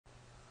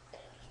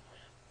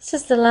This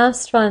is the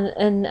last one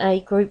in a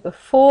group of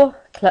 4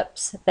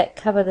 clips that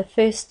cover the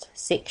first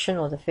section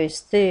or the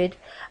first third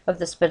of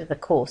this bit of the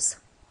course.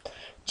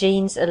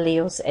 Genes,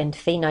 alleles and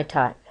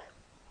phenotype.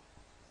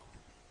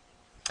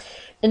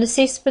 In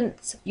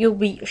assessments you'll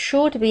be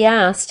sure to be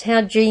asked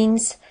how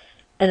genes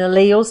and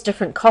alleles,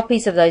 different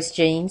copies of those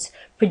genes,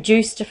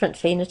 produce different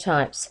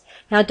phenotypes.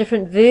 How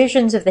different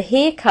versions of the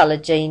hair colour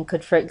gene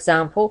could, for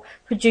example,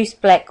 produce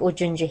black or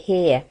ginger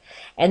hair.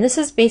 And this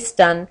is best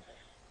done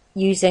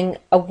using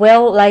a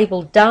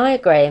well-labelled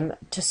diagram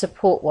to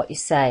support what you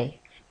say,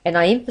 and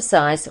I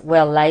emphasise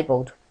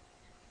well-labelled.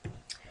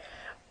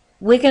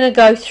 We're going to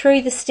go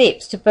through the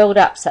steps to build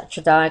up such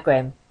a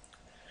diagram.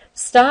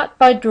 Start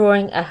by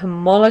drawing a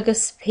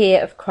homologous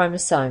pair of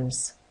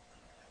chromosomes.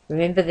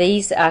 Remember,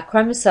 these are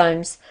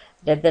chromosomes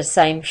that are the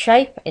same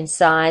shape and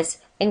size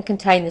and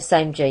contain the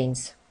same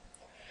genes.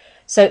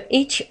 So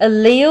each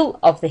allele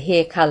of the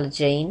hair colour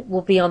gene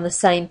will be on the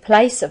same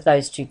place of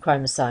those 2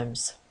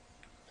 chromosomes.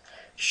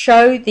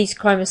 Show these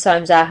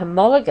chromosomes are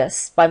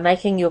homologous by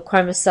making your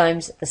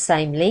chromosomes the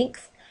same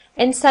length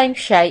and same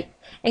shape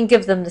and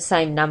give them the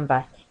same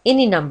number.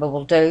 Any number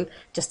will do,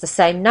 just the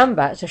same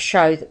number to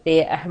show that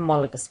they're a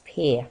homologous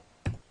pair.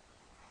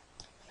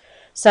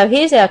 So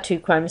here's our 2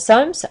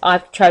 chromosomes.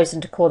 I've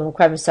chosen to call them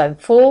chromosome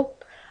 4.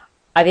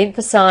 I've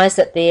emphasised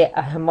that they're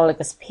a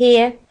homologous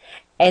pair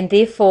and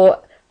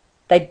therefore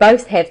they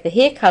both have the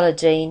hair colour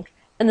gene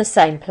in the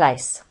same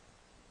place.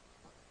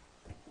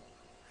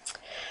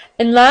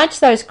 Enlarge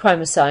those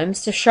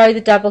chromosomes to show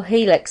the double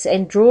helix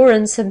and draw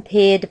in some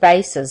paired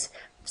bases.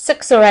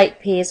 6 or 8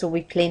 pairs will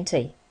be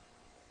plenty.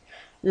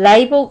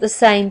 Label the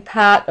same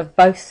part of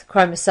both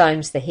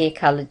chromosomes the hair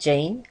colour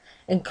gene.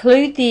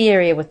 Include the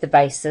area with the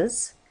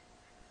bases.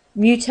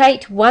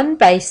 Mutate one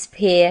base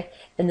pair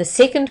in the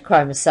second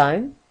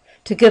chromosome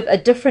to give a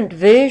different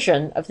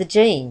version of the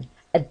gene,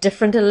 a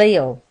different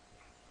allele.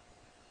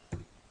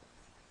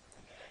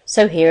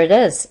 So here it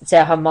is. It's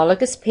our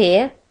homologous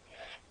pair.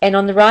 And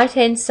on the right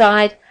hand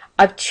side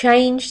I've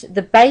changed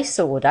the base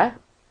order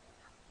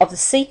of the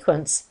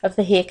sequence of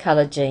the hair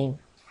colour gene.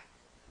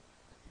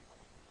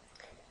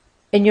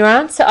 In your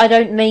answer I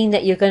don't mean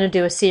that you're going to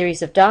do a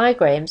series of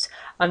diagrams,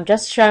 I'm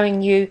just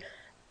showing you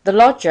the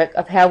logic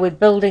of how we're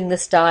building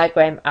this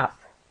diagram up.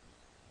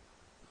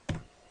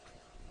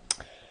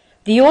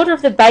 The order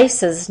of the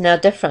bases is now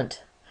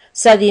different,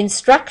 so the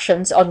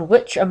instructions on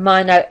which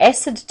amino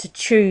acid to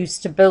choose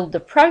to build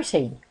the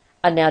protein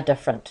are now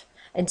different.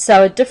 And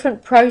so a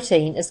different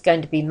protein is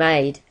going to be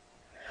made.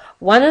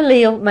 One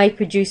allele may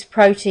produce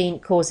protein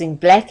causing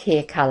black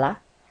hair colour,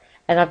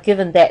 and I've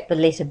given that the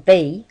letter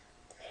B,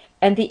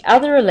 and the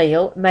other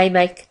allele may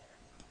make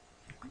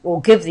or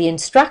give the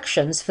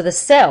instructions for the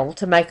cell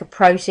to make a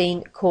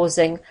protein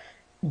causing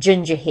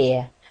ginger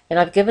hair, and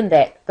I've given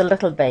that the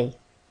little b.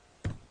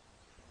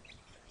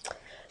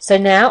 So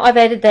now I've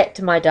added that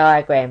to my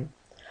diagram.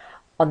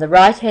 On the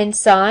right hand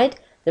side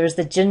there is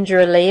the ginger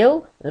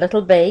allele,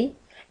 little b,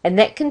 and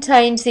that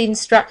contains the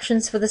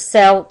instructions for the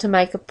cell to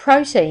make a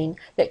protein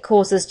that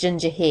causes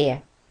ginger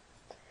hair.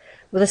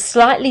 With a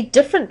slightly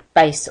different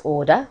base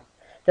order,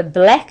 the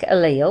black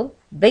allele,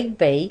 big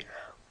B,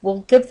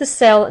 will give the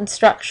cell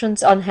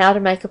instructions on how to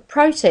make a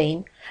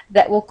protein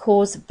that will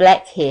cause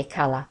black hair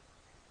colour.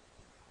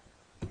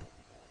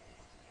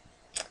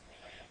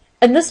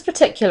 In this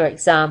particular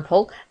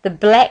example, the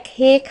black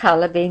hair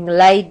colour being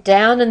laid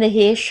down in the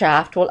hair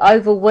shaft will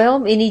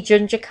overwhelm any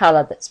ginger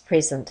colour that's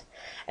present.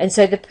 And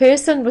so the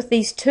person with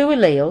these 2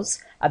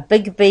 alleles, a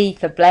big B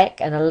for black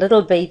and a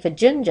little b for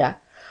ginger,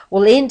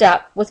 will end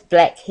up with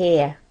black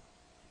hair.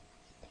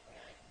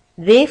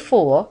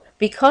 Therefore,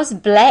 because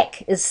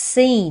black is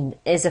seen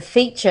as a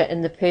feature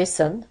in the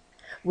person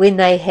when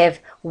they have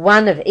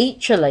one of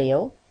each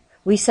allele,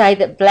 we say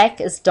that black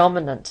is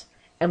dominant,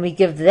 and we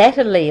give that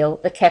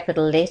allele the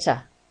capital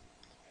letter.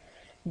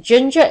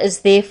 Ginger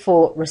is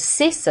therefore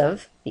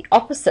recessive, the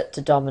opposite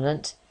to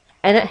dominant,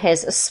 and it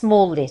has a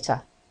small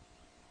letter.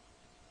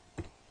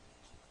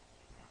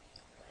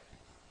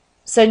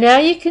 So now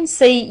you can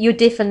see your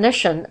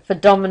definition for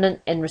dominant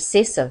and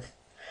recessive.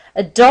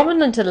 A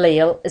dominant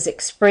allele is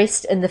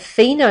expressed in the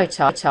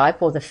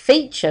phenotype or the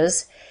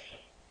features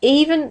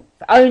even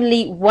if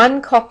only one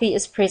copy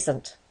is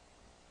present.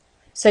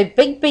 So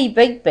big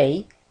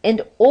B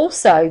and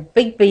also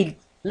big B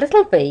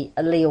little b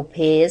allele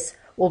pairs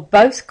will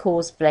both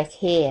cause black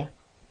hair.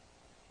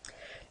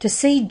 To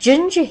see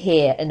ginger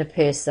hair in a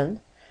person,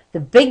 the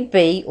big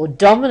B or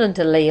dominant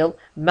allele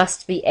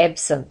must be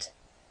absent.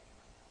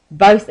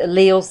 Both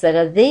alleles that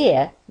are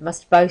there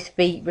must both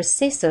be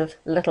recessive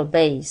little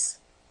b's.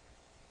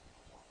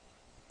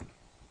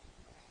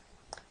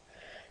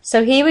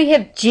 So here we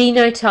have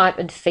genotype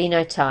and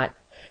phenotype.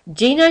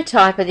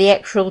 Genotype are the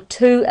actual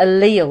 2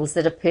 alleles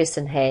that a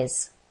person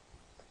has.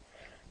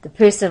 The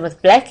person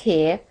with black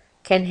hair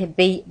can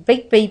be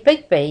big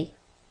B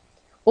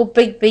or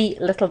big B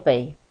little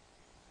b.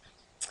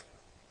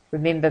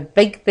 Remember,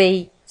 big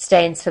B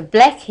stands for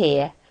black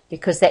hair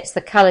because that's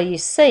the colour you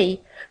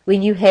see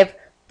when you have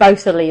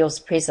both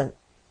alleles present.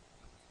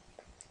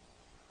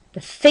 The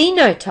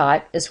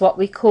phenotype is what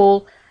we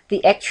call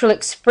the actual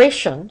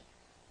expression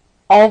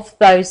of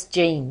those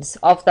genes,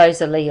 of those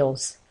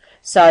alleles.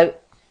 So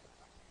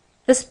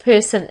this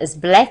person is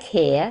black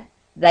hair,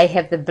 they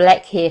have the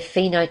black hair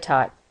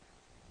phenotype.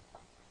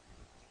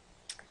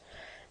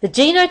 The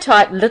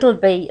genotype little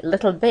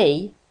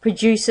b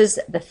produces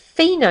the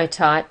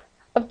phenotype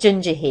of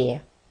ginger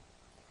hair.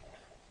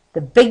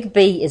 The big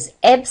B is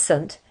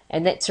absent,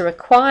 and that's a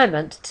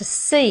requirement to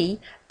see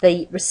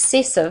the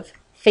recessive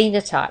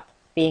phenotype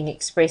being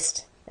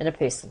expressed in a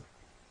person.